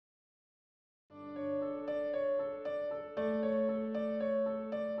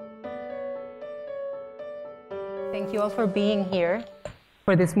Thank you all for being here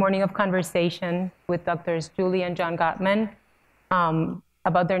for this morning of conversation with Drs. Julie and John Gottman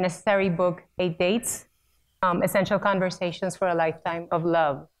about their necessary book, 8 Dates, Essential Conversations for a Lifetime of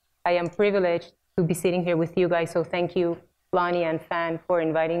Love. I am privileged to be sitting here with you guys, so thank you, Lonnie and Fan, for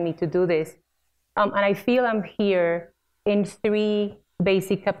inviting me to do this. And I feel I'm here in 3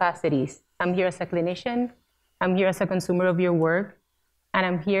 basic capacities. I'm here as a clinician, I'm here as a consumer of your work, and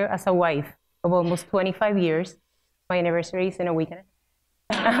I'm here as a wife of almost 25 years. My anniversary is in a weekend.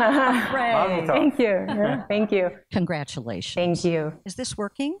 Right. Thank you. Yeah, thank you. Congratulations. Thank you. Is this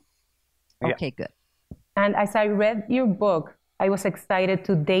working? Yeah. Okay, good. And as I read your book, I was excited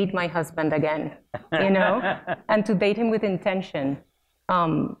to date my husband again, you know, and to date him with intention,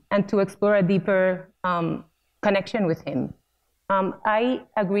 and to explore a deeper connection with him. I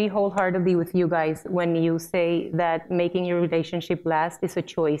agree wholeheartedly with you guys when you say that making your relationship last is a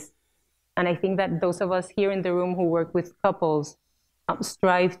choice. And I think that those of us here in the room who work with couples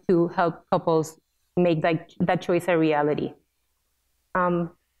strive to help couples make that choice a reality. As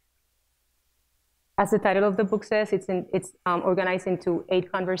the title of the book says, it's organized into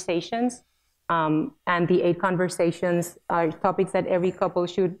 8 conversations. And the 8 conversations are topics that every couple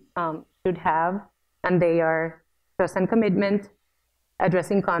should have. And they are trust and commitment,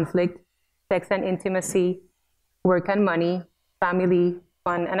 addressing conflict, sex and intimacy, work and money, family,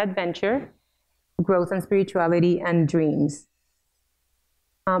 fun and adventure, growth and spirituality, and dreams.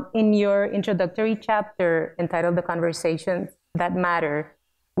 In your introductory chapter entitled The Conversations That Matter,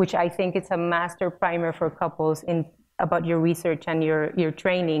 which I think is a master primer for couples about your research and your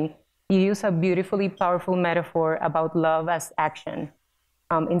training, you use a beautifully powerful metaphor about love as action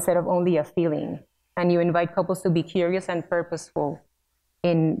instead of only a feeling. And you invite couples to be curious and purposeful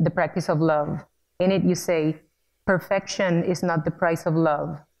in the practice of love. In it, you say, perfection is not the price of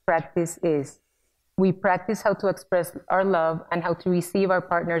love. Practice is. We practice how to express our love and how to receive our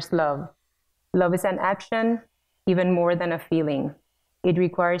partner's love. Love is an action, even more than a feeling. It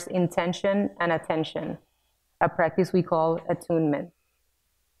requires intention and attention, a practice we call attunement.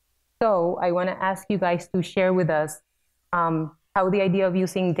 So I want to ask you guys to share with us how the idea of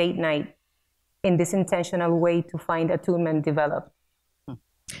using date night in this intentional way to find attunement developed.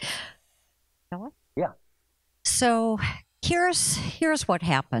 Yeah. So here's what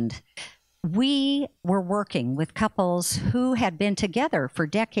happened. We were working with couples who had been together for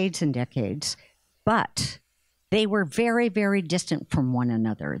decades and decades, but they were very, very distant from one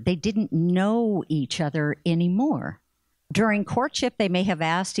another. They didn't know each other anymore. During courtship, they may have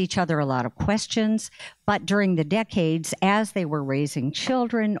asked each other a lot of questions, but during the decades, as they were raising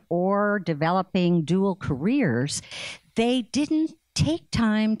children or developing dual careers, they didn't take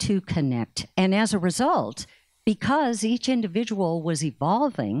time to connect. And as a result, because each individual was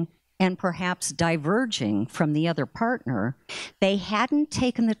evolving and perhaps diverging from the other partner, they hadn't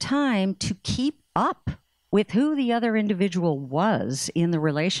taken the time to keep up with who the other individual was in the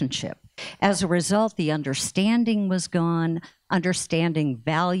relationship. As a result, the understanding was gone, understanding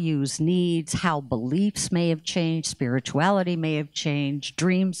values, needs, how beliefs may have changed, spirituality may have changed,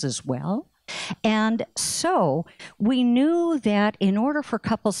 dreams as well. And so we knew that in order for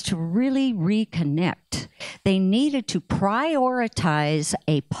couples to really reconnect, they needed to prioritize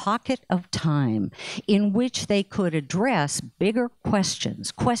a pocket of time in which they could address bigger questions,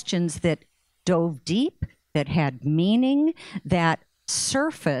 questions that dove deep, that had meaning, that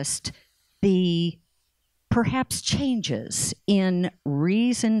surfaced the perhaps changes in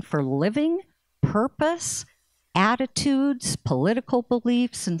reason for living, purpose, attitudes, political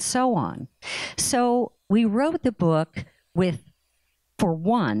beliefs, and so on. So we wrote the book with, for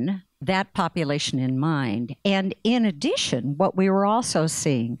one, that population in mind. And in addition, what we were also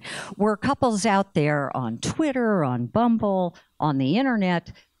seeing were couples out there on Twitter, on Bumble, on the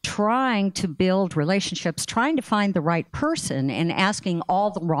internet, trying to build relationships, trying to find the right person and asking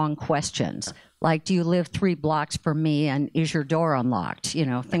all the wrong questions. Like, do you live 3 blocks from me and is your door unlocked? You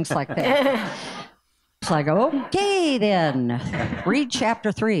know, things like that. It's like, okay, then, read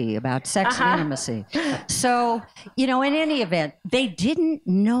chapter 3 about sex and intimacy. So, you know, in any event, they didn't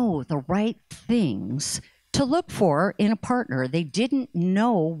know the right things to look for in a partner. They didn't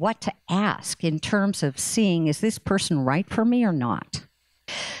know what to ask in terms of seeing, is this person right for me or not?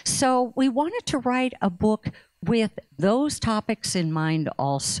 So we wanted to write a book with those topics in mind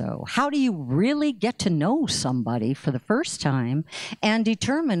also. How do you really get to know somebody for the first time and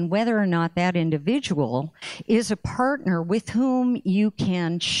determine whether or not that individual is a partner with whom you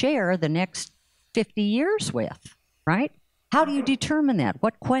can share the next 50 years with, right? How do you determine that?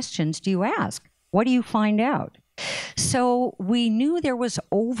 What questions do you ask? What do you find out? So we knew there was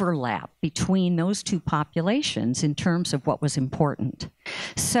overlap between those two populations in terms of what was important.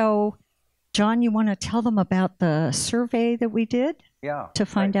 So, John, you want to tell them about the survey that we did to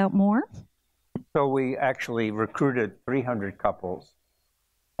find out more? So we actually recruited 300 couples.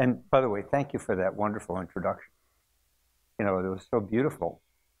 And by the way, thank you for that wonderful introduction. You know, it was so beautiful.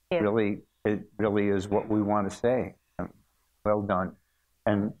 Yeah. Really, it really is what we want to say. Well done.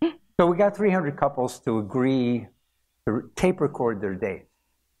 And so we got 300 couples to agree to tape record their dates.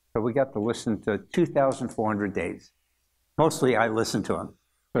 So we got to listen to 2,400 dates. Mostly I listened to them.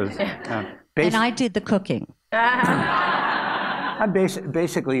 And I did the cooking. I'm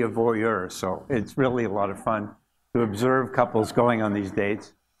basically a voyeur, so it's really a lot of fun to observe couples going on these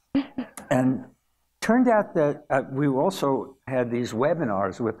dates. And turned out that we also had these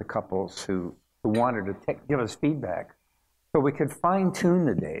webinars with the couples who wanted to give us feedback so we could fine-tune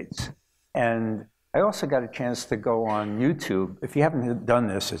the dates. And I also got a chance to go on YouTube. If you haven't done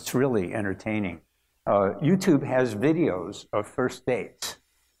this, it's really entertaining. YouTube has videos of first dates,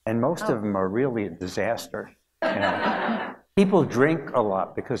 and most of them are really a disaster. You know? People drink a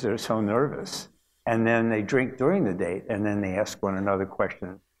lot because they're so nervous, and then they drink during the date, and then they ask one another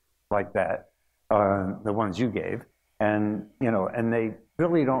questions like that, the ones you gave, and you know, and they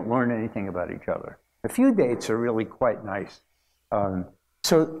really don't learn anything about each other. A few dates are really quite nice.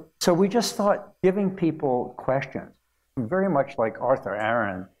 So we just thought giving people questions, very much like Arthur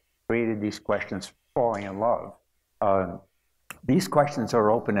Aaron created these questions for falling in love. These questions are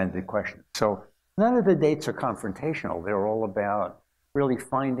open-ended questions. So none of the dates are confrontational. They're all about really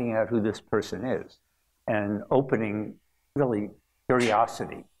finding out who this person is and opening really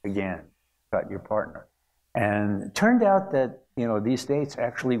curiosity again about your partner. And it turned out that, you know, these dates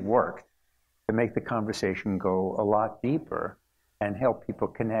actually worked to make the conversation go a lot deeper and help people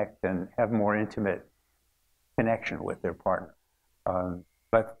connect and have more intimate connection with their partner.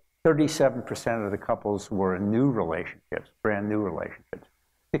 But 37% of the couples were in new relationships, brand new relationships.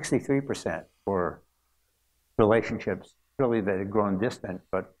 63% were relationships really that had grown distant,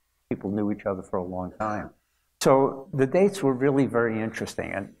 but people knew each other for a long time. So the dates were really very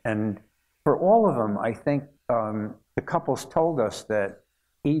interesting. And for all of them, I think the couples told us that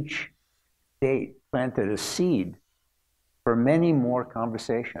each date planted a seed for many more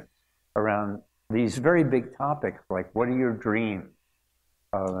conversations around these very big topics, like what are your dreams?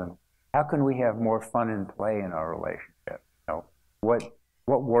 How can we have more fun and play in our relationship? You know,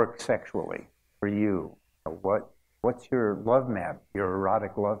 what works sexually for you? You know, what's your love map, your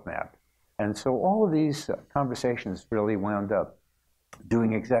erotic love map? And so all of these conversations really wound up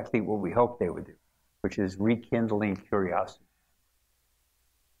doing exactly what we hoped they would do, which is rekindling curiosity.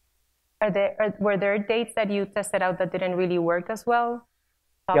 Were there dates that you tested out that didn't really work as well?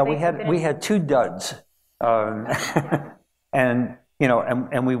 Yeah, we had two duds, and you know,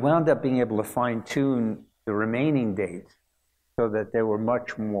 and we wound up being able to fine-tune the remaining dates so that they were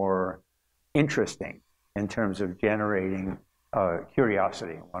much more interesting in terms of generating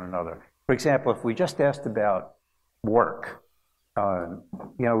curiosity in one another. For example, if we just asked about work, you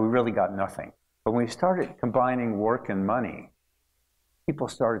know, we really got nothing. But when we started combining work and money, people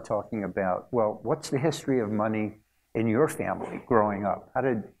started talking about, well, what's the history of money in your family growing up? How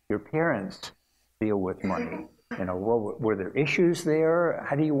did your parents deal with money? You know, were there issues there?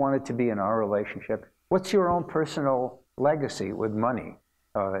 How do you want it to be in our relationship? What's your own personal legacy with money?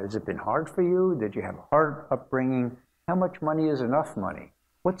 Has it been hard for you? Did you have a hard upbringing? How much money is enough money?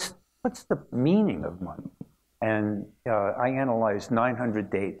 What's the meaning of money? And I analyzed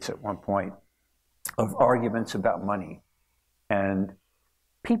 900 dates at one point of arguments about money. And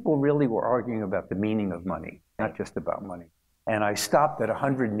people really were arguing about the meaning of money, not just about money. And I stopped at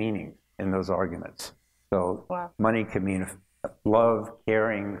 100 meanings in those arguments. So wow. Money can mean love,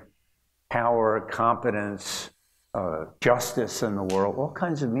 caring, power, competence, justice in the world, all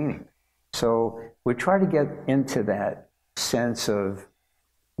kinds of meanings. So we try to get into that sense of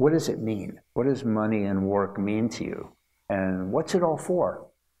what does it mean? What does money and work mean to you? And what's it all for?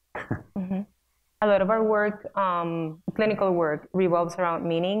 Mm-hmm. A lot of our work, clinical work, revolves around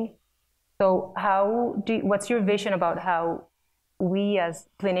meaning. So what's your vision about how we as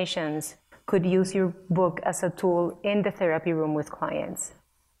clinicians could use your book as a tool in the therapy room with clients?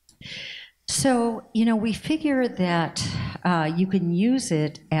 So, you know, we figure that you can use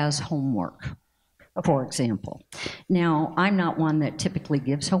it as homework, for example. Now, I'm not one that typically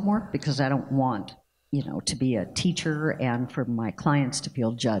gives homework because I don't want, you know, to be a teacher and for my clients to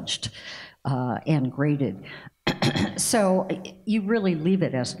feel judged and graded. So you really leave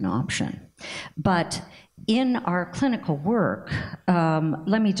it as an option. But in our clinical work,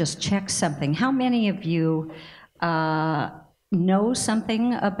 let me just check something. How many of you know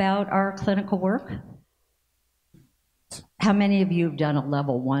something about our clinical work? How many of you have done a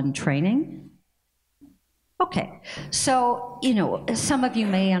level 1 training? Okay, so, you know, some of you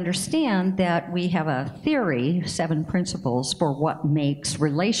may understand that we have a theory, 7 principles, for what makes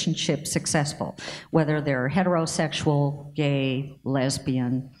relationships successful, whether they're heterosexual, gay,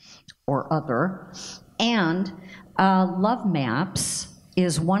 lesbian, or other. And love maps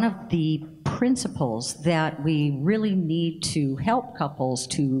is one of the principles that we really need to help couples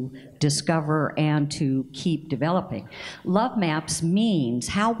to discover and to keep developing. Love maps means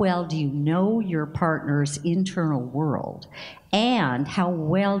how well do you know your partner's internal world, and how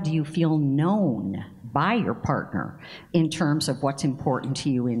well do you feel known by your partner in terms of what's important to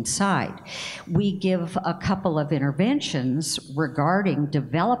you inside. We give a couple of interventions regarding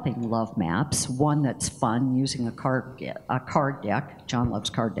developing love maps, one that's fun, using a card deck, John loves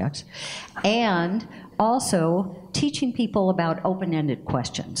card decks, and also teaching people about open-ended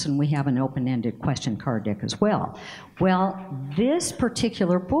questions, and we have an open-ended question card deck as well. Well, this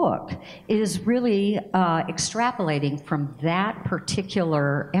particular book is really extrapolating from that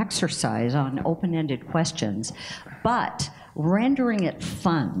particular exercise on open-ended questions, but rendering it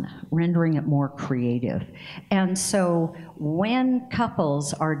fun, rendering it more creative. And so when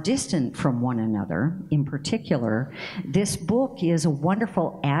couples are distant from one another, in particular, this book is a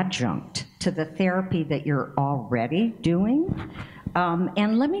wonderful adjunct to the therapy that you're already doing.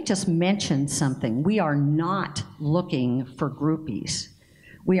 And let me just mention something. We are not looking for groupies.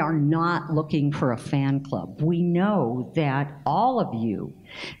 We are not looking for a fan club. We know that all of you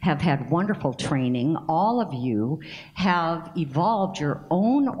have had wonderful training. All of you have evolved your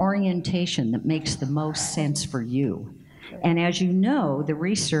own orientation that makes the most sense for you. And as you know, the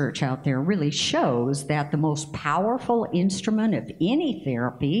research out there really shows that the most powerful instrument of any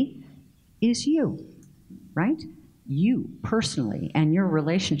therapy is you, right? You personally and your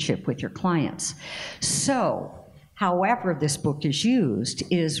relationship with your clients. So, however this book is used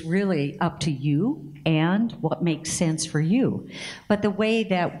is really up to you and what makes sense for you. But the way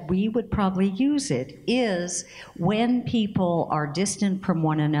that we would probably use it is when people are distant from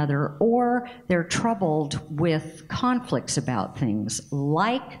one another or they're troubled with conflicts about things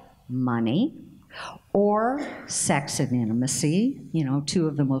like money or sex and intimacy, you know, 2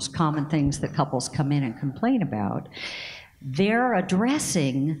 of the most common things that couples come in and complain about. They're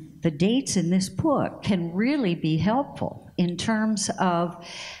addressing the dates in this book can really be helpful in terms of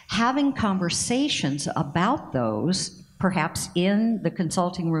having conversations about those, perhaps in the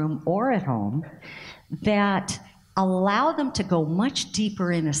consulting room or at home, that allow them to go much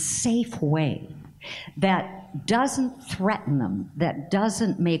deeper in a safe way, that doesn't threaten them, that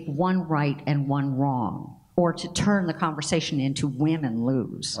doesn't make one right and one wrong, or to turn the conversation into win and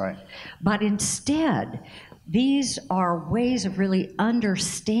lose. Right. But instead, these are ways of really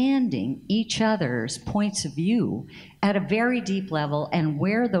understanding each other's points of view at a very deep level and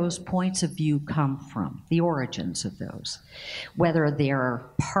where those points of view come from, the origins of those. Whether they're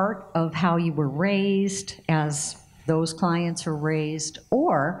part of how you were raised as those clients are raised,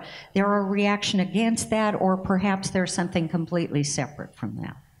 or they're a reaction against that, or perhaps there's something completely separate from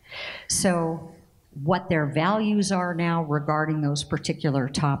that. So what their values are now regarding those particular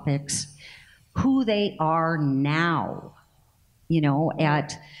topics, who they are now. You know,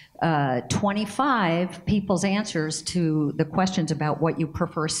 at 25, people's answers to the questions about what you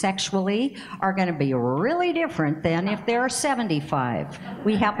prefer sexually are going to be really different than if they're 75.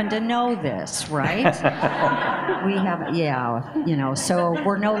 We happen to know this, right? We have, yeah, you know, so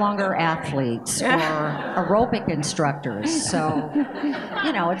we're no longer athletes or aerobic instructors. So,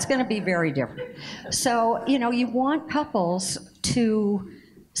 you know, it's going to be very different. So, you know, you want couples to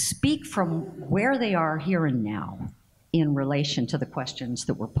speak from where they are here and now in relation to the questions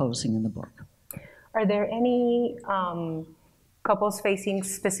that we're posing in the book. Are there any couples facing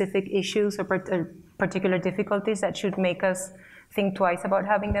specific issues or particular difficulties that should make us think twice about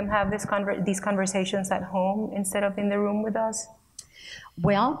having them have these conversations at home instead of in the room with us?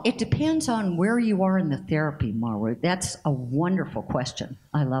 Well, it depends on where you are in the therapy, Maru. That's a wonderful question.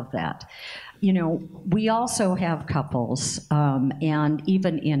 I love that. You know, we also have couples, and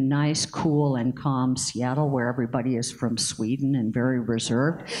even in nice, cool, and calm Seattle, where everybody is from Sweden and very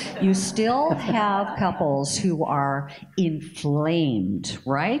reserved, you still have couples who are inflamed,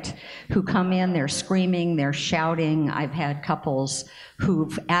 right? Who come in, they're screaming, they're shouting. I've had couples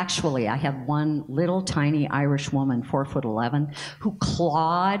who've actually, I had one little tiny Irish woman, 4'11", who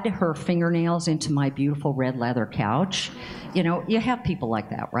clawed her fingernails into my beautiful red leather couch. You know, you have people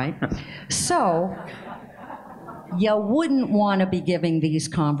like that, right? So, you wouldn't want to be giving these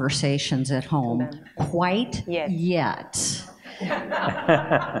conversations at home quite yet.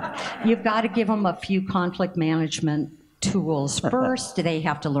 You've got to give them a few conflict management tools first. They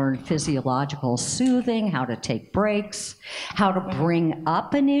have to learn physiological soothing, how to take breaks, how to bring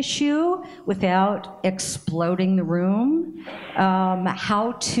up an issue without exploding the room,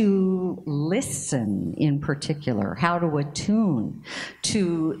 how to listen in particular, how to attune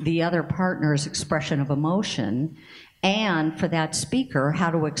to the other partner's expression of emotion, and for that speaker,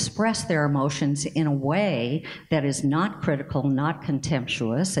 how to express their emotions in a way that is not critical, not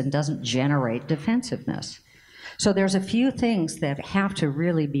contemptuous, and doesn't generate defensiveness. So there's a few things that have to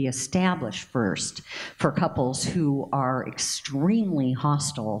really be established first for couples who are extremely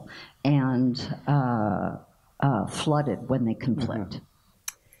hostile and flooded when they conflict.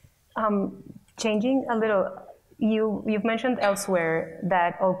 Changing a little, you've mentioned elsewhere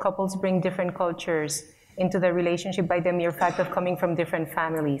that all couples bring different cultures into the relationship by the mere fact of coming from different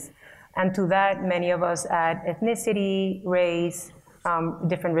families. And to that, many of us add ethnicity, race,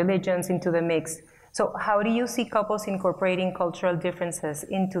 different religions into the mix. So how do you see couples incorporating cultural differences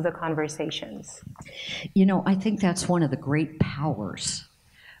into the conversations? You know, I think that's one of the great powers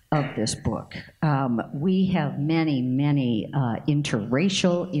of this book. We have many, many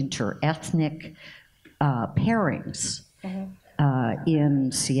interracial, interethnic pairings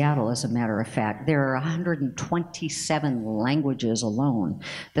in Seattle, as a matter of fact. There are 127 languages alone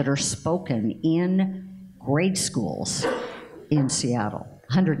that are spoken in grade schools in Seattle.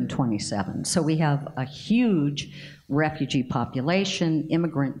 127. So we have a huge refugee population,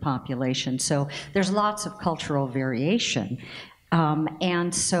 immigrant population. So there's lots of cultural variation.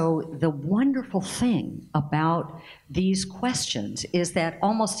 And so the wonderful thing about these questions is that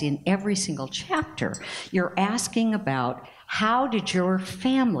almost in every single chapter, you're asking about how did your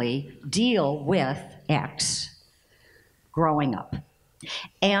family deal with X growing up?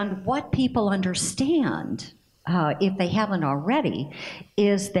 And what people understand, if they haven't already,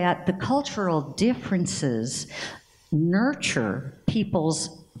 is that the cultural differences nurture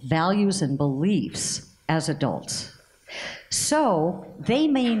people's values and beliefs as adults. So they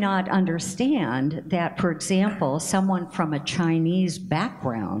may not understand that, for example, someone from a Chinese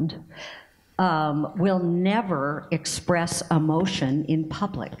background will never express emotion in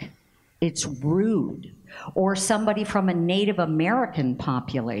public. It's rude. Or somebody from a Native American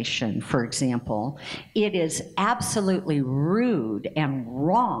population, for example, it is absolutely rude and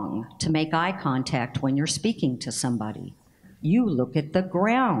wrong to make eye contact when you're speaking to somebody. You look at the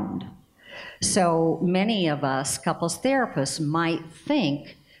ground. So many of us couples therapists might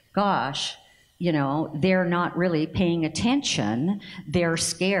think, gosh, you know, they're not really paying attention, they're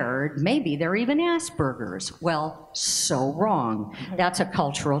scared, maybe they're even Asperger's. Well, so wrong. That's a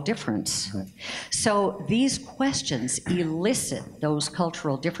cultural difference. So these questions elicit those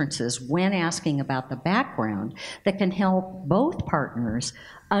cultural differences when asking about the background that can help both partners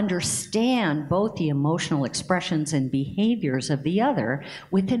understand both the emotional expressions and behaviors of the other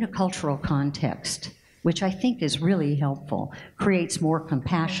within a cultural context, which I think is really helpful, creates more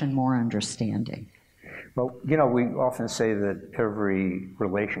compassion, more understanding. Well, you know, we often say that every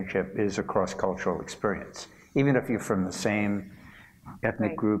relationship is a cross-cultural experience. Even if you're from the same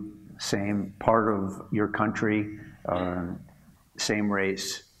ethnic group, same part of your country, same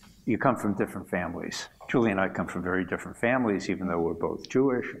race, you come from different families. Julie and I come from very different families, even though we're both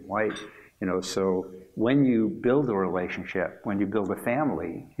Jewish and white. You know, so when you build a relationship, when you build a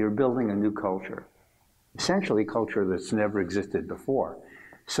family, you're building a new culture. Essentially culture that's never existed before.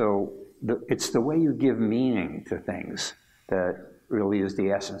 So it's the way you give meaning to things that really is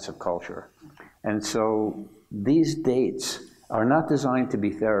the essence of culture. And so these dates are not designed to be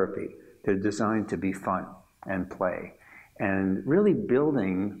therapy. They're designed to be fun and play. And really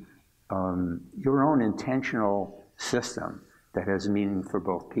building your own intentional system that has meaning for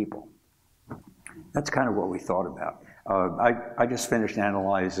both people. That's kind of what we thought about. I just finished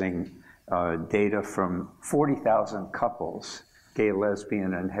analyzing data from 40,000 couples, gay,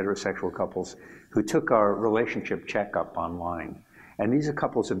 lesbian, and heterosexual couples, who took our relationship checkup online. And these are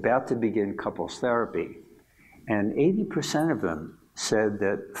couples about to begin couples therapy. And 80% of them said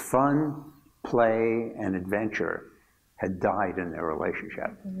that fun, play, and adventure had died in their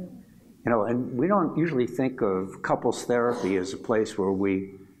relationship. You know, and we don't usually think of couples therapy as a place where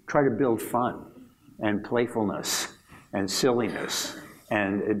we try to build fun and playfulness and silliness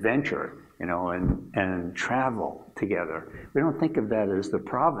and adventure, you know, and travel together. We don't think of that as the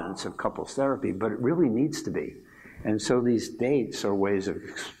province of couples therapy, but it really needs to be. And so these dates are ways of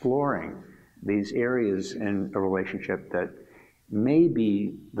exploring these areas in a relationship that may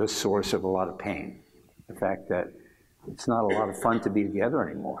be the source of a lot of pain. The fact that it's not a lot of fun to be together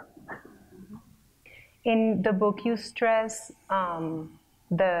anymore. In the book, you stress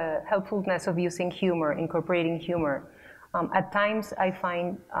the helpfulness of using humor, incorporating humor. At times, I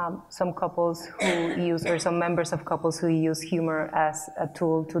find some couples who use, or some members of couples who use humor as a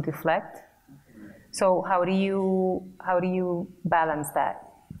tool to deflect. So how do you balance that?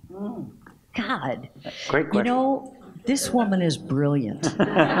 God, Great question. you know, this woman is brilliant.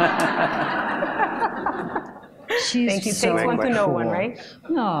 She's Thank you. so Takes one to know cool. one, right?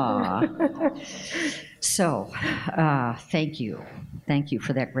 Aw. So, thank you. Thank you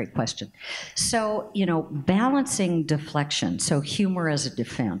for that great question. So, you know, balancing deflection, so humor as a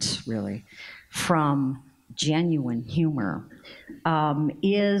defense, really, from genuine humor,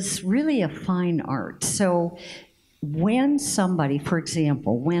 is really a fine art. So when somebody, for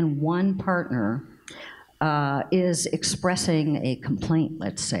example, when one partner is expressing a complaint,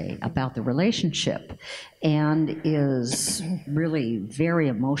 let's say, about the relationship, and is really very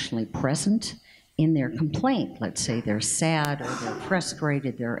emotionally present in their complaint, let's say they're sad or they're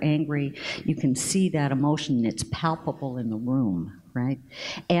frustrated, they're angry, you can see that emotion, it's palpable in the room, right?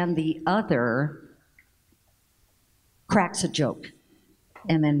 And the other cracks a joke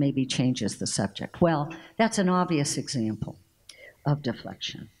and then maybe changes the subject. Well, that's an obvious example of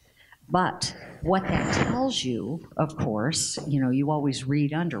deflection. But what that tells you, of course, you know, you always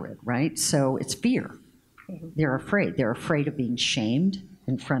read under it, right? So it's fear. They're afraid. They're afraid of being shamed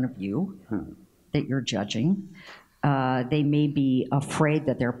in front of you, that you're judging. They may be afraid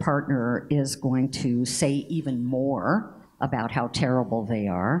that their partner is going to say even more about how terrible they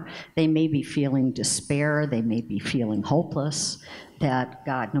are. They may be feeling despair. They may be feeling hopeless, that,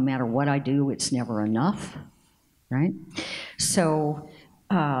 God, no matter what I do, it's never enough, right? So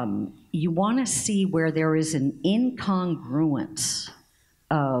you want to see where there is an incongruence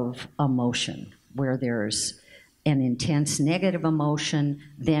of emotion, where there's an intense negative emotion,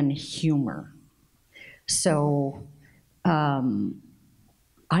 then humor. So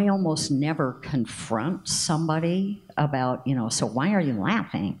I almost never confront somebody about, you know, so why are you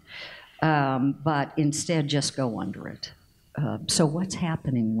laughing? But instead just go under it. So what's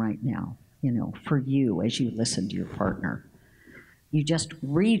happening right now, you know, for you as you listen to your partner? You just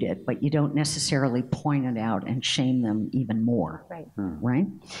read it, but you don't necessarily point it out and shame them even more, right?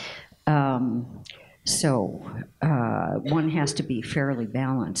 So one has to be fairly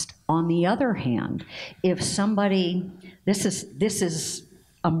balanced. On the other hand, if somebody, this is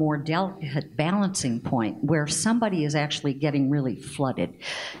a more delicate balancing point where somebody is actually getting really flooded.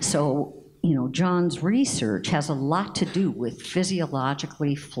 So, you know, John's research has a lot to do with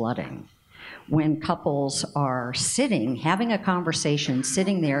physiologically flooding. When couples are sitting, having a conversation,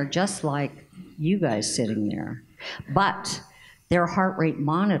 sitting there just like you guys sitting there, but their heart rate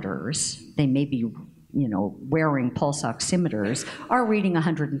monitors, they may be, you know, wearing pulse oximeters, are reading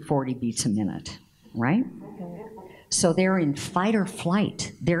 140 beats a minute, right? So they're in fight or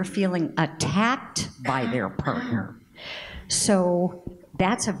flight. They're feeling attacked by their partner. So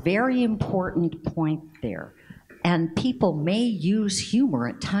that's a very important point there. And people may use humor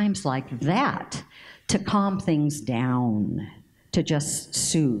at times like that to calm things down, to just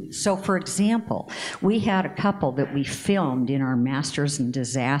soothe. So for example, we had a couple that we filmed in our Masters in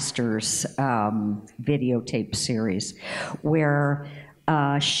Disasters videotape series where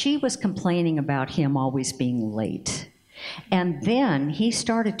she was complaining about him always being late. And then he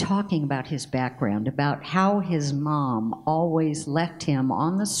started talking about his background, about how his mom always left him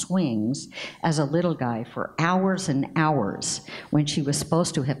on the swings as a little guy for hours and hours when she was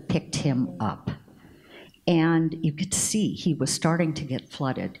supposed to have picked him up. And you could see he was starting to get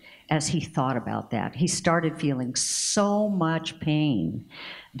flooded as he thought about that. He started feeling so much pain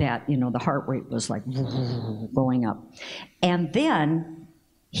that, you know, the heart rate was like going up. And then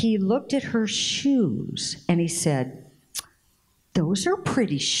he looked at her shoes and he said, "Those are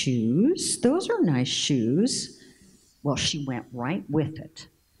pretty shoes. Those are nice shoes." Well, she went right with it.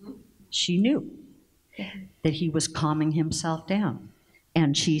 She knew that he was calming himself down.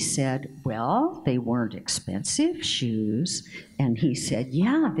 And she said, "Well, they weren't expensive shoes." And he said,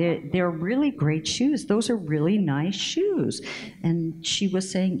 "Yeah, they're really great shoes. Those are really nice shoes." And she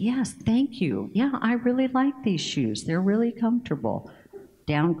was saying, "Yes, thank you. Yeah, I really like these shoes. They're really comfortable."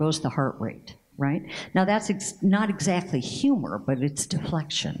 Down goes the heart rate. Right? Now that's not exactly humor, but it's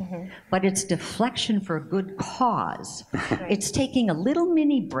deflection. But it's deflection for a good cause. It's taking a little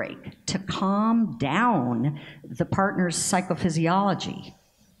mini break to calm down the partner's psychophysiology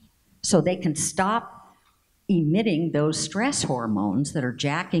so they can stop emitting those stress hormones that are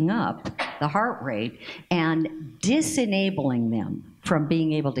jacking up the heart rate and disenabling them from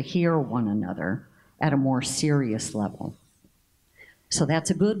being able to hear one another at a more serious level. So that's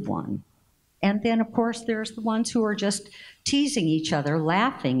a good one. And then, of course, there's the ones who are just teasing each other,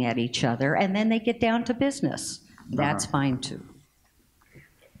 laughing at each other, and then they get down to business. That's fine, too.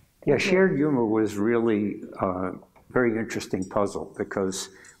 Yeah, shared humor was really a very interesting puzzle, because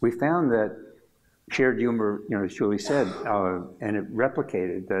we found that shared humor, as Julie said, and it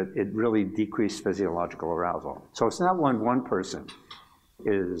replicated that it really decreased physiological arousal. So it's not when one person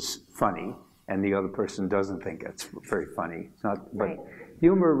is funny and the other person doesn't think it's very funny. It's not, but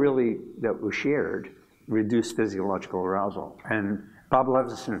humor really that was shared reduced physiological arousal. And Bob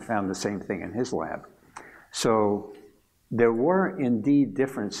Levinson found the same thing in his lab. So there were indeed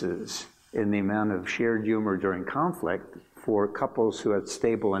differences in the amount of shared humor during conflict for couples who had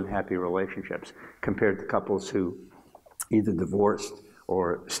stable and happy relationships compared to couples who either divorced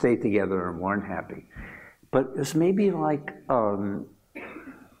or stayed together and weren't happy. But there's maybe like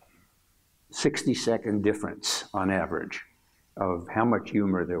 60-second difference on average of how much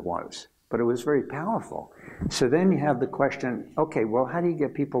humor there was. But it was very powerful. So then you have the question, okay, well, how do you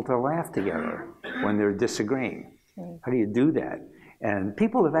get people to laugh together when they're disagreeing? How do you do that? And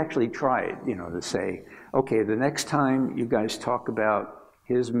people have actually tried, to say, okay, the next time you guys talk about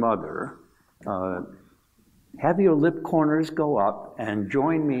his mother, have your lip corners go up and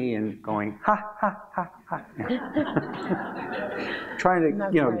join me in going, ha, ha, ha, ha. Trying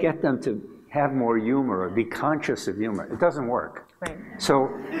to, get them to have more humor or be conscious of humor. It doesn't work. Right. So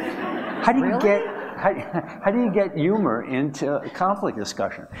how do you how do you get humor into a conflict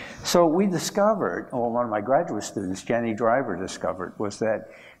discussion? So we discovered, or one of my graduate students, Jenny Driver, discovered, was that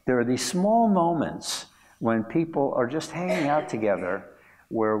there are these small moments when people are just hanging out together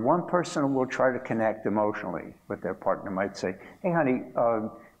where one person will try to connect emotionally with their partner, might say, hey honey,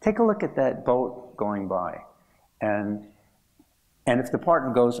 take a look at that boat going by. And if the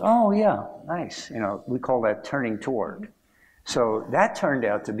partner goes, oh yeah, nice, we call that turning toward. So that turned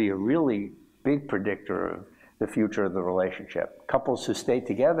out to be a really big predictor of the future of the relationship. Couples who stay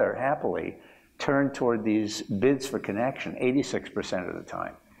together happily turn toward these bids for connection 86% of the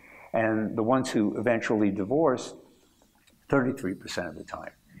time. And the ones who eventually divorce, 33% of the time.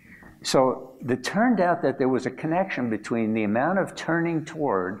 So it turned out that there was a connection between the amount of turning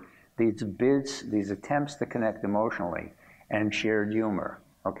toward these bids, these attempts to connect emotionally, and shared humor.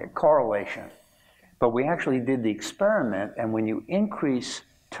 Okay, correlation. But we actually did the experiment, and when you increase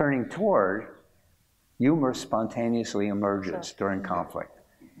turning toward, humor spontaneously emerges during conflict.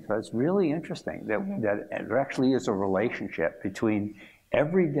 So it's really interesting that, that there actually is a relationship between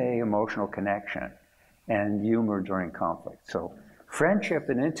everyday emotional connection and humor during conflict. So friendship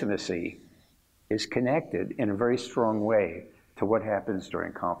and intimacy is connected in a very strong way to what happens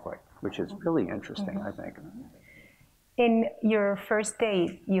during conflict, which is really interesting, I think. In your first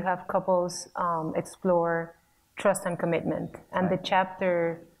date, you have couples explore trust and commitment, and the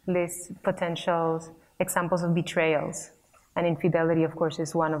chapter lists potential examples of betrayals, and infidelity, of course,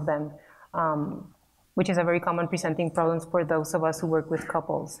 is one of them, which is a very common presenting problem for those of us who work with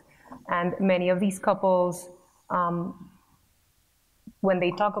couples. And many of these couples, when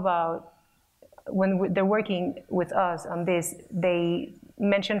they talk about, when they're working with us on this, they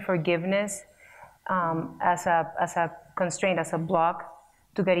mention forgiveness as a constraint, as a block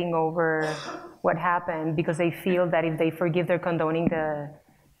to getting over what happened, because they feel that if they forgive, they're condoning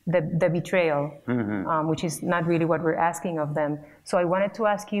the betrayal, which is not really what we're asking of them. So I wanted to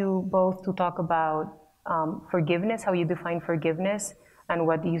ask you both to talk about forgiveness, how you define forgiveness, and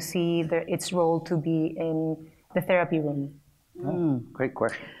what do you see its role to be in the therapy room? Great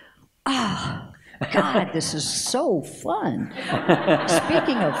question. Ah, God, this is so fun.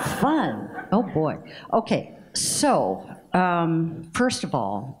 Speaking of fun, oh boy. Okay, so first of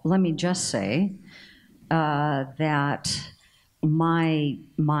all, let me just say that my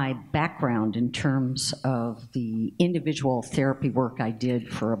background in terms of the individual therapy work I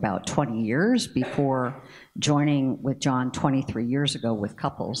did for about 20 years before joining with John 23 years ago with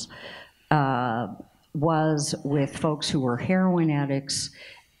couples was with folks who were heroin addicts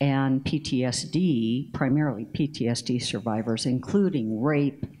and PTSD, primarily PTSD survivors, including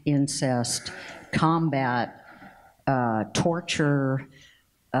rape, incest, combat, torture,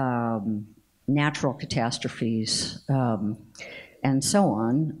 natural catastrophes, and so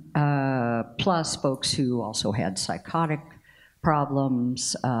on, plus folks who also had psychotic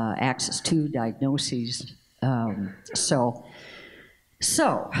problems, access to diagnoses. So,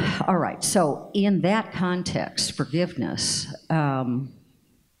 all right, so in that context, forgiveness,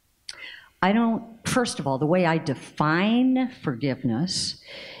 first of all, the way I define forgiveness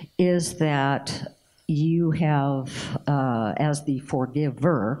is that you have, as the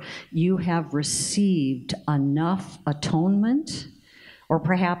forgiver, you have received enough atonement, or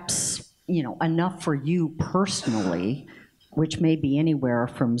perhaps, you know, enough for you personally, which may be anywhere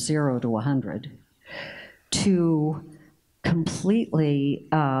from 0 to 100, to completely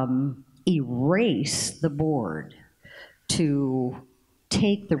erase the board, to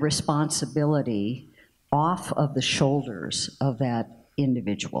take the responsibility off of the shoulders of that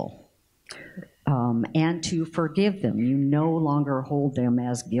individual, and to forgive them. You no longer hold them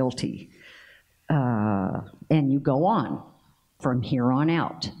as guilty, and you go on from here on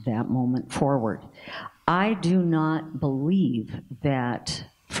out, that moment forward. I do not believe that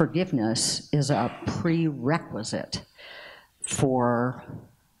forgiveness is a prerequisite for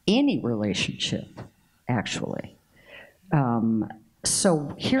any relationship, actually.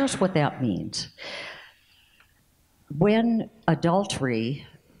 So here's what that means. When adultery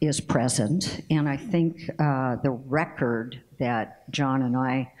is present, and I think the record that John and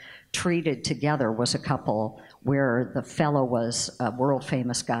I treated together was a couple where the fellow was a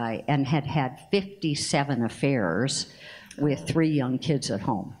world-famous guy and had had 57 affairs with 3 young kids at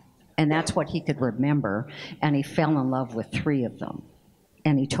home. And that's what he could remember, and he fell in love with 3 of them.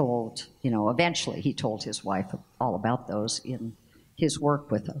 And he told, you know, eventually he told his wife all about those in his work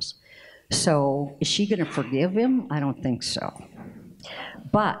with us. So is she gonna forgive him? I don't think so.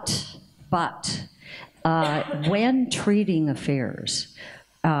 But when treating affairs,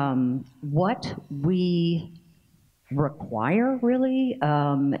 what we require really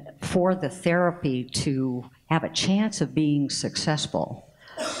for the therapy to have a chance of being successful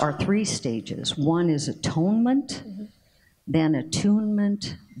are 3 stages. One is atonement, then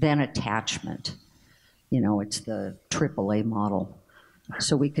attunement, then attachment. You know, it's the AAA model.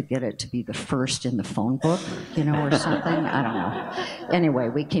 So we could get it to be the first in the phone book, you know, or something. I don't know. Anyway,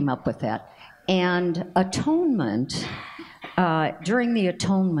 we came up with that. And atonement, during the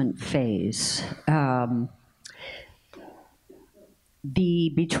atonement phase,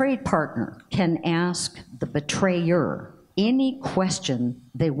 the betrayed partner can ask the betrayer any question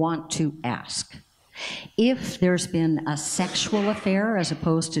they want to ask. If there's been a sexual affair as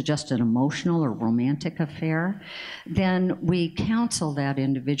opposed to just an emotional or romantic affair, then we counsel that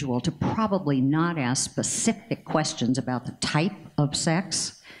individual to probably not ask specific questions about the type of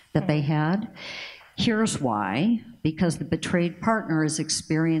sex that they had. Here's why: because the betrayed partner is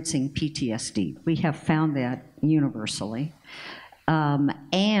experiencing PTSD. We have found that universally.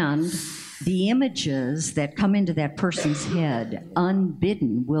 And the images that come into that person's head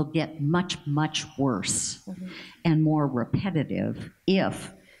unbidden will get much, much worse and more repetitive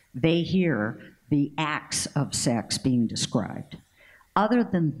if they hear the acts of sex being described. Other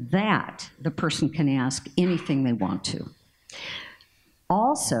than that, the person can ask anything they want to.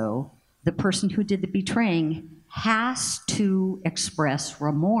 Also, the person who did the betraying has to express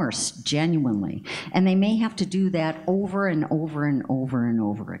remorse genuinely, and they may have to do that over and over and over and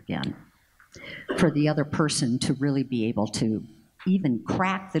over again for the other person to really be able to even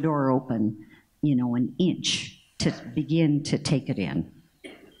crack the door open, you know, an inch to begin to take it in,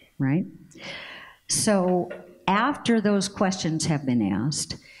 right? So after those questions have been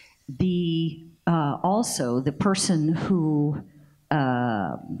asked, also the person who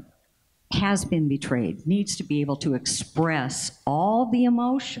has been betrayed needs to be able to express all the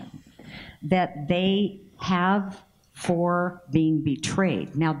emotion that they have for being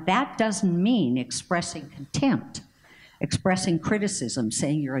betrayed. Now, that doesn't mean expressing contempt, expressing criticism,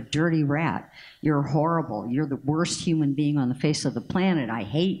 saying you're a dirty rat, you're horrible, you're the worst human being on the face of the planet, I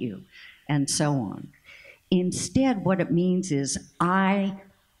hate you, and so on. Instead, what it means is, I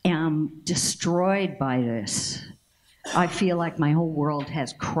am destroyed by this. I feel like my whole world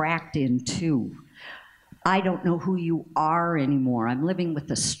has cracked in two. I don't know who you are anymore. I'm living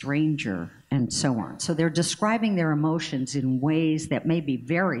with a stranger, and so on. So they're describing their emotions in ways that may be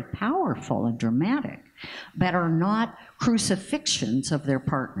very powerful and dramatic, but are not crucifixions of their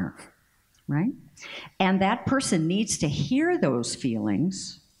partner, right? And that person needs to hear those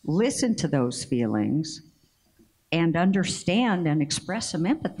feelings, listen to those feelings, and understand and express some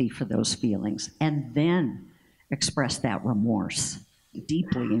empathy for those feelings, and then express that remorse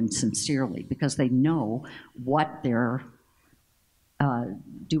deeply and sincerely, because they know what they're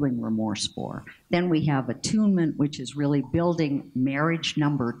doing remorse for. Then we have attunement, which is really building marriage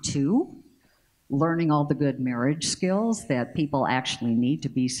number 2, learning all the good marriage skills that people actually need to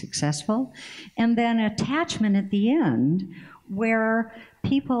be successful. And then attachment at the end, where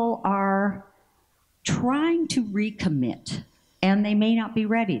people are trying to recommit And they may not be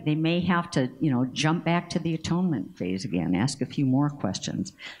ready. They may have to, jump back to the atonement phase again, ask a few more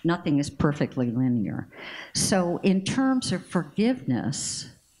questions. Nothing is perfectly linear. So in terms of forgiveness,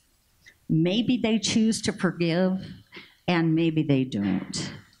 maybe they choose to forgive and maybe they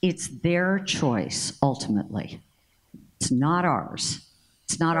don't. It's their choice, ultimately. It's not ours.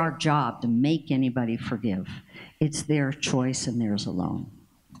 It's not our job to make anybody forgive. It's their choice and theirs alone.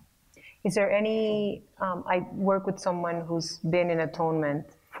 Is there any, I work with someone who's been in atonement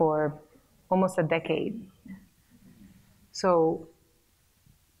for almost a decade. So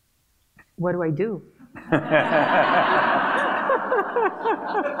what do I do?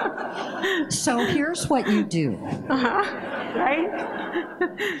 So here's what you do. Right?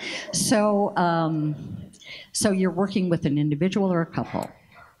 So you're working with an individual or a couple?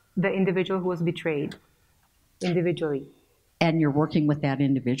 The individual who was betrayed, individually. And you're working with that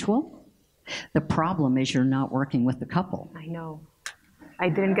individual? The problem is you're not working with the couple. I know. I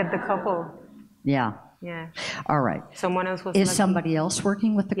didn't get the couple. Yeah. Yeah. All right. Someone else was Is lucky. somebody else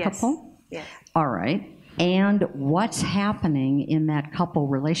working with the couple? Yes. All right. And what's happening in that couple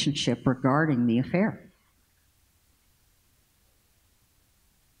relationship regarding the affair?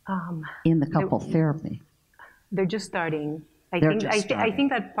 In the couple therapy? They're just starting. I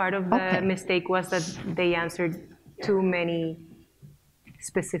think that part of the mistake was that they answered too many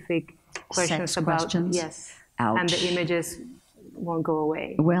specific questions about questions? Yes. Ouch. And the images won't go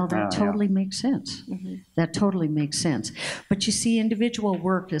away. Well, that totally makes sense. Mm-hmm. That totally makes sense. But you see, individual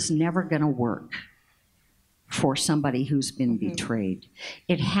work is never going to work for somebody who's been betrayed.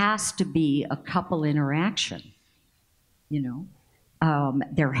 It has to be a couple interaction,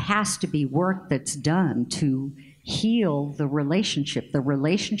 there has to be work that's done to heal the relationship. The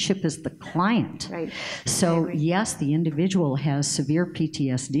relationship is the client. Right. So yes, the individual has severe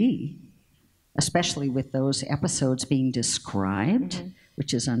PTSD, especially with those episodes being described,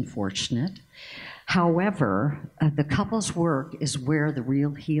 which is unfortunate. However, the couple's work is where the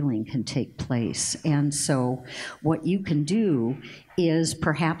real healing can take place. And so what you can do is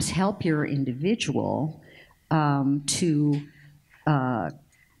perhaps help your individual to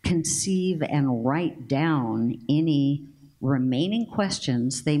conceive and write down any remaining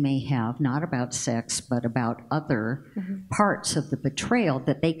questions they may have, not about sex, but about other parts of the betrayal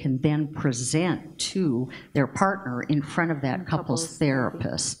that they can then present to their partner in front of that couple's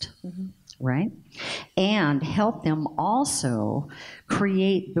therapist, right? And help them also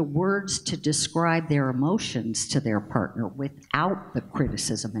create the words to describe their emotions to their partner without the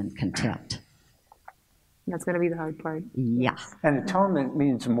criticism and contempt. That's going to be the hard part. Yeah. And atonement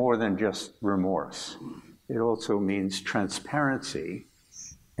means more than just remorse. It also means transparency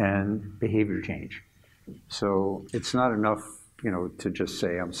and behavior change. So it's not enough, to just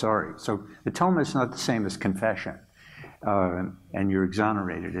say, I'm sorry. So atonement is not the same as confession, and you're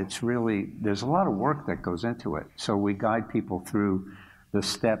exonerated. It's really, there's a lot of work that goes into it. So we guide people through the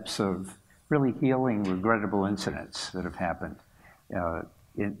steps of really healing regrettable incidents that have happened.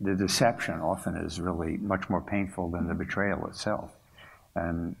 The deception often is really much more painful than the betrayal itself.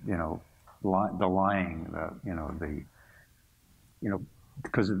 And, the lying,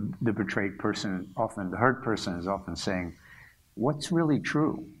 because the betrayed person often, the hurt person is often saying, what's really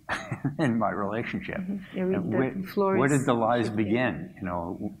true in my relationship? And where did the lies begin?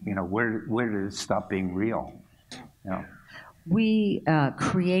 Where did it stop being real? We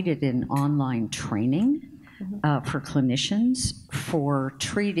created an online training for clinicians for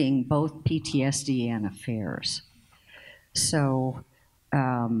treating both PTSD and affairs. So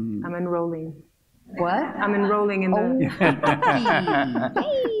I'm enrolling. What? I'm enrolling in the...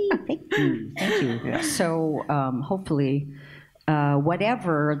 Thank you. Yeah. So hopefully,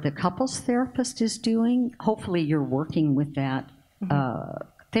 whatever the couples therapist is doing, hopefully you're working with that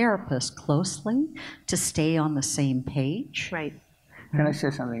therapist closely to stay on the same page. Right. Can I say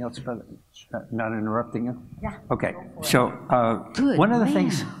something else about it? Not interrupting you? Yeah. Okay. So one of the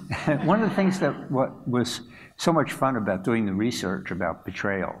things that what was so much fun about doing the research about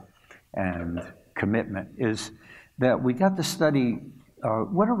betrayal and commitment is that we got to study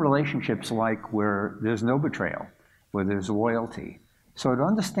what are relationships like where there's no betrayal, where there's loyalty. So to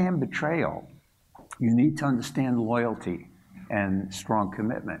understand betrayal, you need to understand loyalty and strong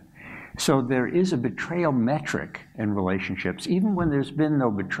commitment. So there is a betrayal metric in relationships, even when there's been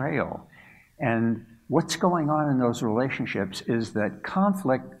no betrayal. And what's going on in those relationships is that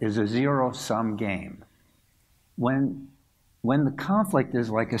conflict is a zero-sum game. When the conflict is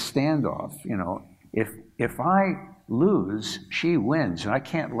like a standoff, if I lose, she wins, and I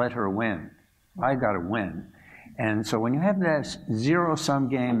can't let her win. I got to win. And so when you have this zero-sum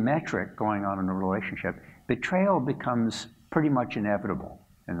game metric going on in a relationship, betrayal becomes pretty much inevitable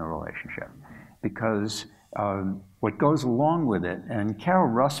in the relationship, because what goes along with it, and Carol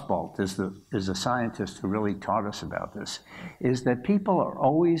Rusbolt is a scientist who really taught us about this, is that people are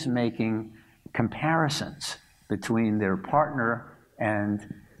always making comparisons between their partner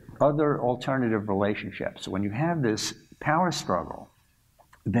and other alternative relationships. When you have this power struggle,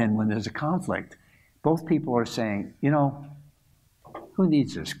 then when there's a conflict, both people are saying, you know, who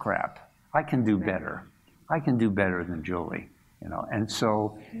needs this crap? I can do better. I can do better than Julie. You know, and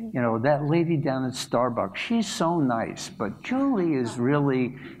so, you know, that lady down at Starbucks, she's so nice, but Julie is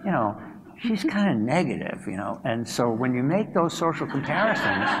really, you know, she's kind of negative, you know. And so when you make those social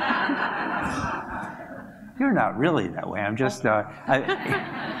comparisons, you're not really that way. I'm just,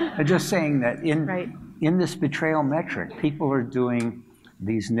 I'm just saying that in this betrayal metric, people are doing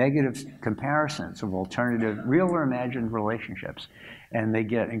these negative comparisons of alternative, real or imagined relationships, and they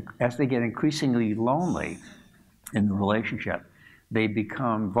get, as they get increasingly lonely in the relationship, they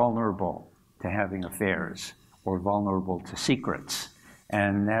become vulnerable to having affairs or vulnerable to secrets,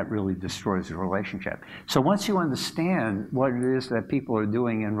 and that really destroys the relationship. So once you understand what it is that people are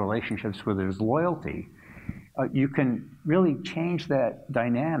doing in relationships where there's loyalty, you can really change that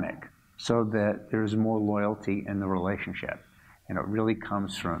dynamic so that there's more loyalty in the relationship. And it really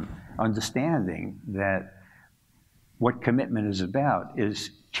comes from understanding that what commitment is about is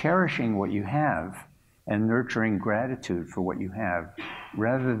cherishing what you have and nurturing gratitude for what you have,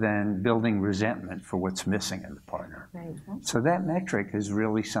 rather than building resentment for what's missing in the partner. Right. So that metric is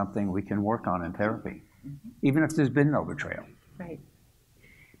really something we can work on in therapy, even if there's been no betrayal. Right.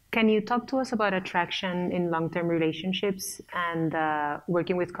 Can you talk to us about attraction in long-term relationships and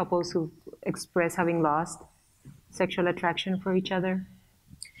working with couples who express having lost sexual attraction for each other?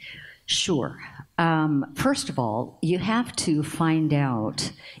 Sure. First of all, you have to find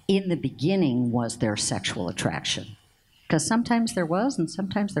out in the beginning, was there sexual attraction? Because sometimes there was and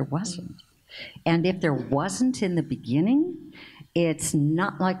sometimes there wasn't. And if there wasn't in the beginning, it's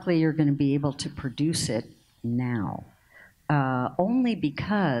not likely you're going to be able to produce it now. Only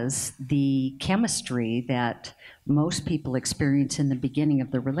because the chemistry that most people experience in the beginning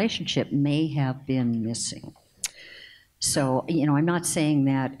of the relationship may have been missing. So, you know, I'm not saying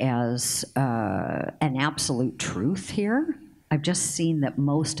that as an absolute truth here. I've just seen that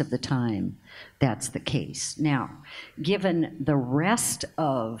most of the time that's the case. Now, given the rest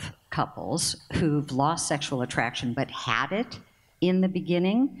of couples who've lost sexual attraction but had it in the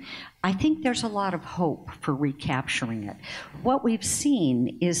beginning, I think there's a lot of hope for recapturing it. What we've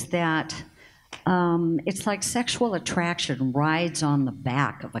seen is that it's like sexual attraction rides on the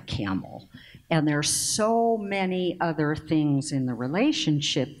back of a camel. And there's so many other things in the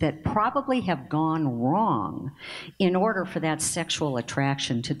relationship that probably have gone wrong in order for that sexual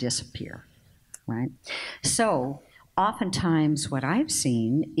attraction to disappear, right? So oftentimes what I've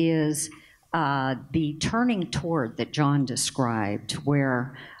seen is the turning toward that John described,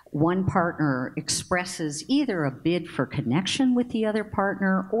 where one partner expresses either a bid for connection with the other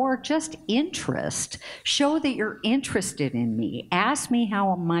partner or just interest. Show that you're interested in me. Ask me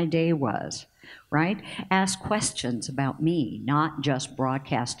how my day was, right? Ask questions about me, not just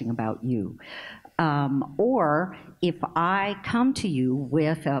broadcasting about you. Or if I come to you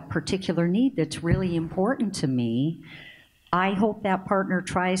with a particular need that's really important to me, I hope that partner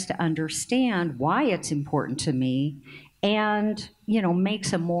tries to understand why it's important to me and, you know,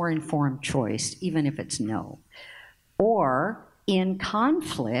 makes a more informed choice, even if it's no. Or in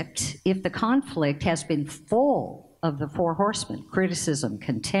conflict, if the conflict has been full of the four horsemen, criticism,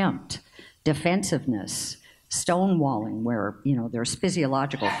 contempt, defensiveness, stonewalling, where, you know, there's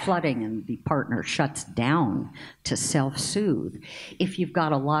physiological flooding and the partner shuts down to self-soothe. If you've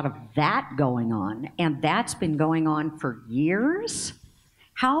got a lot of that going on, and that's been going on for years,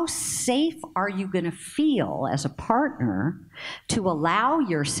 how safe are you going to feel as a partner to allow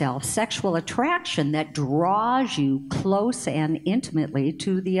yourself sexual attraction that draws you close and intimately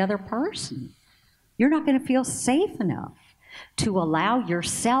to the other person? You're not going to feel safe enough to allow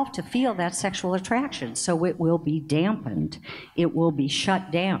yourself to feel that sexual attraction, so it will be dampened. It will be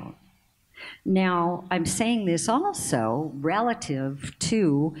shut down. Now, I'm saying this also relative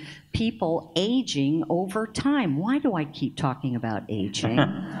to people aging over time. Why do I keep talking about aging?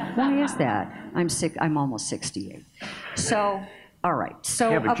 Why is that? I'm almost 68. So, all right.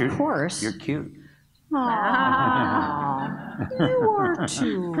 So, yeah, of course. You're cute. Aww, you are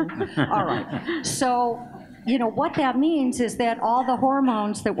too. All right. So, you know, what that means is that all the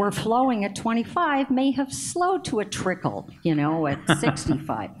hormones that were flowing at 25 may have slowed to a trickle, you know, at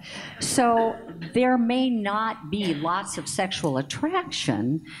 65. So there may not be lots of sexual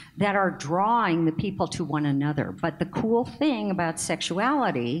attraction that are drawing the people to one another. But the cool thing about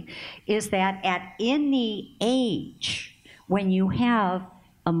sexuality is that at any age, when you have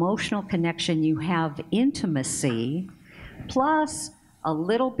emotional connection, you have intimacy, plus a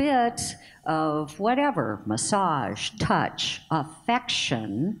little bit of whatever, massage, touch,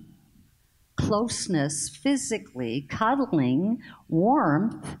 affection, closeness physically, cuddling,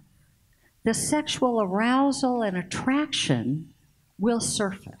 warmth, the sexual arousal and attraction will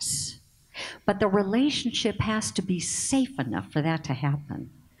surface. But the relationship has to be safe enough for that to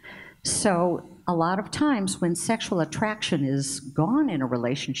happen. So a lot of times when sexual attraction is gone in a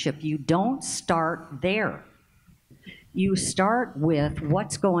relationship, you don't start there. You start with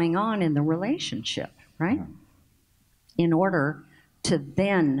what's going on in the relationship, right? In order to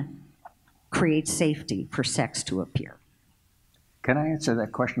then create safety for sex to appear. Can I answer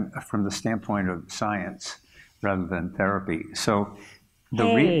that question from the standpoint of science rather than therapy? So, I'm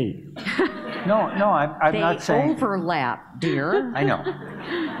not saying they overlap, dear. I know.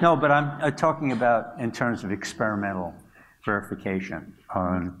 No, but I'm talking about in terms of experimental verification.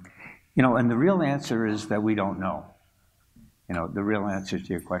 You know, and the real answer is that we don't know. You know, the real answer to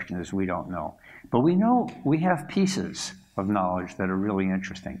your question is we don't know. But we know we have pieces of knowledge that are really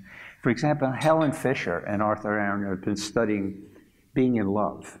interesting. For example, Helen Fisher and Arthur Aaron have been studying being in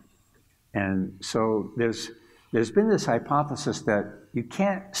love. And so there's been this hypothesis that you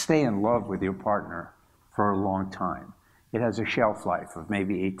can't stay in love with your partner for a long time. It has a shelf life of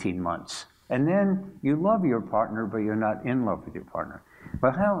maybe 18 months. And then you love your partner, but you're not in love with your partner.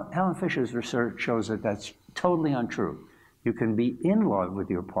 But Helen Fisher's research shows that that's totally untrue. You can be in love with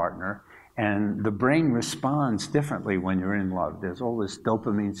your partner, and the brain responds differently when you're in love. There's all this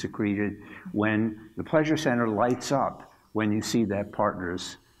dopamine secreted when the pleasure center lights up when you see that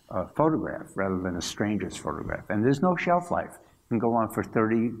partner's photograph rather than a stranger's photograph. And there's no shelf life. It can go on for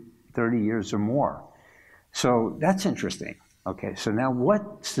 30 years or more. So that's interesting. Okay, so now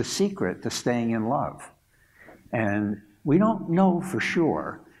what's the secret to staying in love? And we don't know for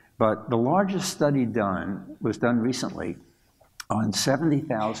sure, but the largest study was done recently on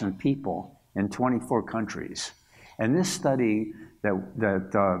 70,000 people in 24 countries. And this study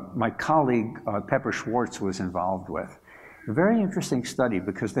that my colleague Pepper Schwartz was involved with, a very interesting study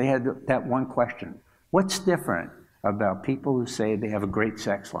because they had that one question: what's different about people who say they have a great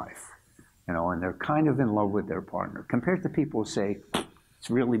sex life, you know, and they're kind of in love with their partner, compared to people who say it's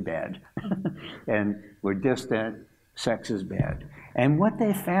really bad and we're distant, sex is bad. And what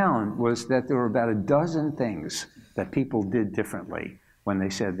they found was that there were about a dozen things that people did differently when they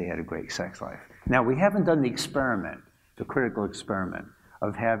said they had a great sex life. Now, we haven't done the experiment, the critical experiment,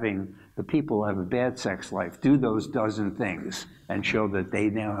 of having the people who have a bad sex life do those dozen things and show that they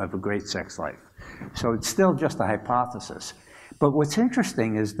now have a great sex life. So it's still just a hypothesis. But what's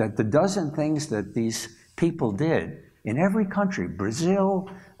interesting is that the dozen things that these people did in every country, Brazil,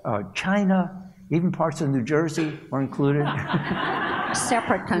 China, even parts of New Jersey were included.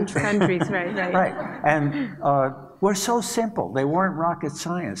 Separate countries, right. Right, and were so simple. They weren't rocket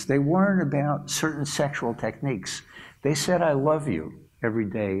science. They weren't about certain sexual techniques. They said, I love you every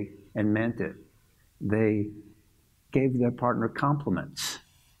day and meant it. They gave their partner compliments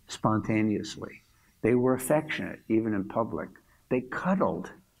spontaneously. They were affectionate, even in public. They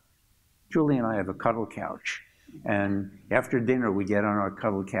cuddled. Julie and I have a cuddle couch. And after dinner, we get on our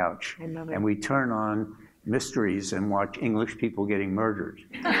cuddle couch and we turn on mysteries and watch English people getting murdered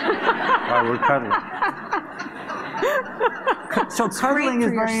while we're cuddling. So cuddling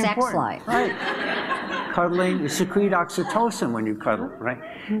is very important. Life. Right. Cuddling, you secrete oxytocin when you cuddle, right?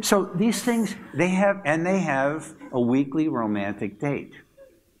 So these things, they have a weekly romantic date,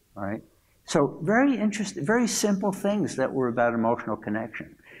 right? So very interesting, very simple things that were about emotional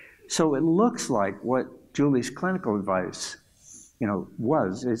connection. So it looks like what Julie's clinical advice, you know,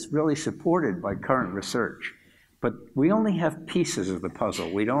 is really supported by current research. But we only have pieces of the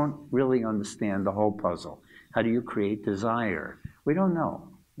puzzle. We don't really understand the whole puzzle. How do you create desire? We don't know,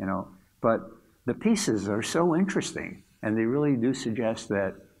 you know. But the pieces are so interesting, and they really do suggest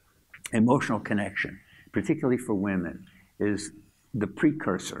that emotional connection, particularly for women, is the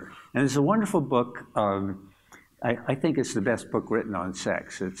precursor. And there's a wonderful book, I think it's the best book written on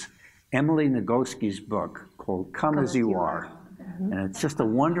sex. It's Emily Nagoski's book called Come As You Are. And it's just a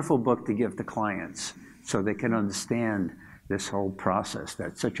wonderful book to give to clients so they can understand this whole process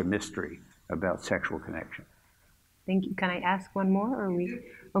that's such a mystery about sexual connection. Thank you. Can I ask one more, or we?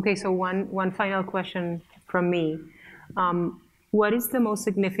 Okay, so one final question from me. What is the most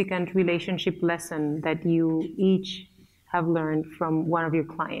significant relationship lesson that you each have learned from one of your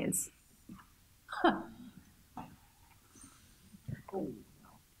clients?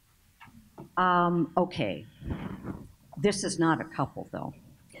 Okay. This is not a couple, though.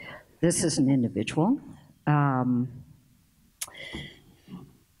 This is an individual.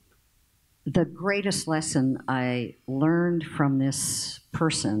 The greatest lesson I learned from this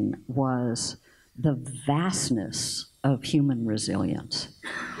person was the vastness of human resilience.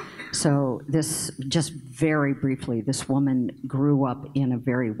 So this, just very briefly, this woman grew up in a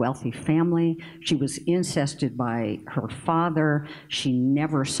very wealthy family. She was incested by her father. She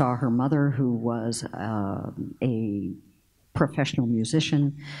never saw her mother, who was a professional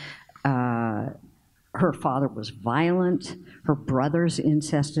musician. Her father was violent. Her brothers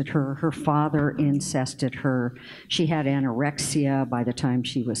incested her. Her father incested her. She had anorexia by the time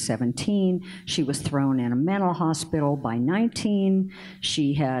she was 17. She was thrown in a mental hospital by 19.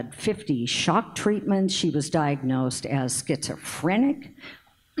 She had 50 shock treatments. She was diagnosed as schizophrenic.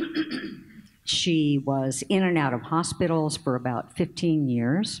 She was in and out of hospitals for about 15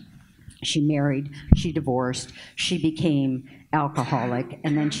 years. She married, she divorced, she became alcoholic,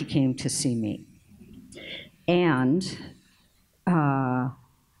 and then she came to see me. And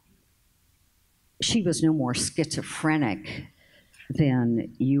she was no more schizophrenic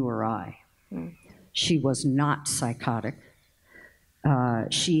than you or I. She was not psychotic.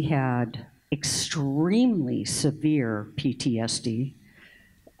 She had extremely severe PTSD,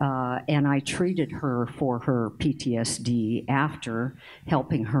 and I treated her for her PTSD after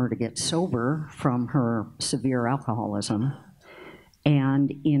helping her to get sober from her severe alcoholism.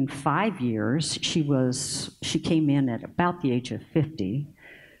 And in 5 years, she came in at about the age of 50.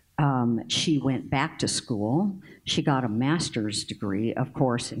 She went back to school. She got a master's degree, of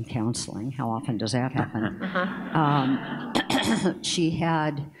course, in counseling. How often does that happen? She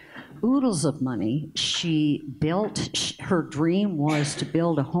had oodles of money. Her dream was to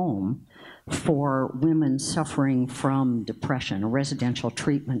build a home for women suffering from depression, a residential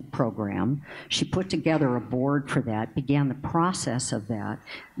treatment program. She put together a board for that, began the process of that.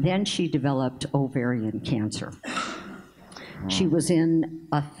 Then she developed ovarian cancer. She was in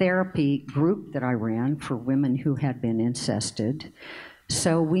a therapy group that I ran for women who had been incested.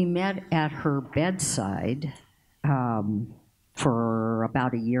 So we met at her bedside for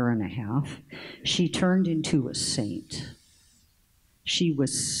about 1.5 years. She turned into a saint. She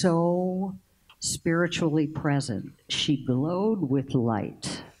was so spiritually present. She glowed with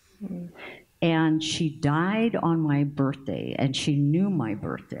light. And she died on my birthday, and she knew my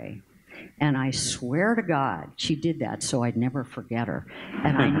birthday. And I swear to God, she did that so I'd never forget her.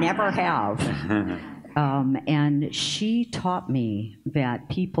 And I never have. And she taught me that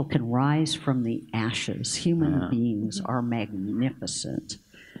people can rise from the ashes. Human beings are magnificent.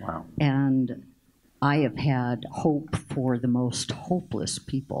 Wow. And I have had hope for the most hopeless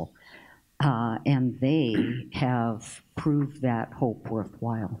people, and they have proved that hope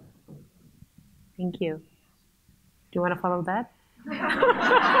worthwhile. Thank you. Do you want to follow that?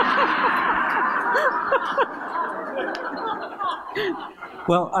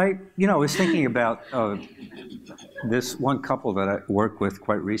 Well, I was thinking about this one couple that I worked with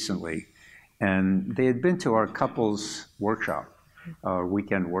quite recently, and they had been to our couples workshop, our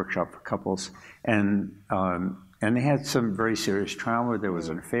weekend workshop for couples, and they had some very serious trauma. There was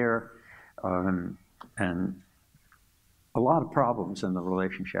an affair, and a lot of problems in the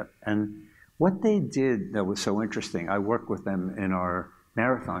relationship. And what they did that was so interesting, I work with them in our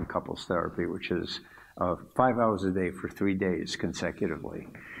marathon couples therapy, which is 5 hours a day for 3 days consecutively.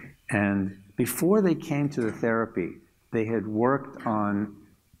 And before they came to the therapy, they had worked on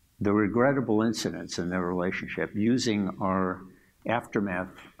the regrettable incidents in their relationship using our aftermath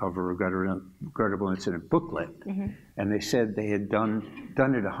of a regrettable incident booklet. And they said they had done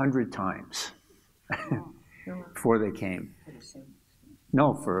it 100 times before they came.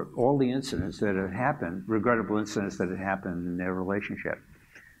 No, for all the incidents that had happened, regrettable incidents that had happened in their relationship.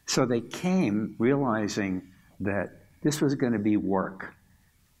 So they came realizing that this was going to be work.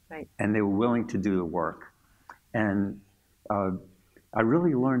 Right. And they were willing to do the work. And I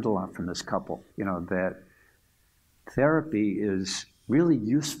really learned a lot from this couple, that therapy is really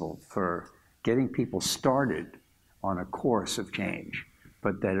useful for getting people started on a course of change,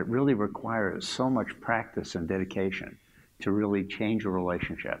 but that it really requires so much practice and dedication to really change a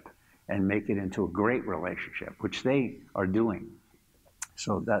relationship and make it into a great relationship, which they are doing.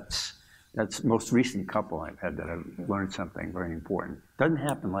 So that's most recent couple I've had that I've learned something very important. Doesn't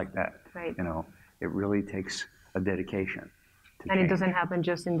happen like that. Right. It really takes a dedication to And change. it doesn't happen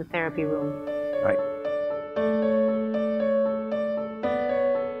just in the therapy room. Right.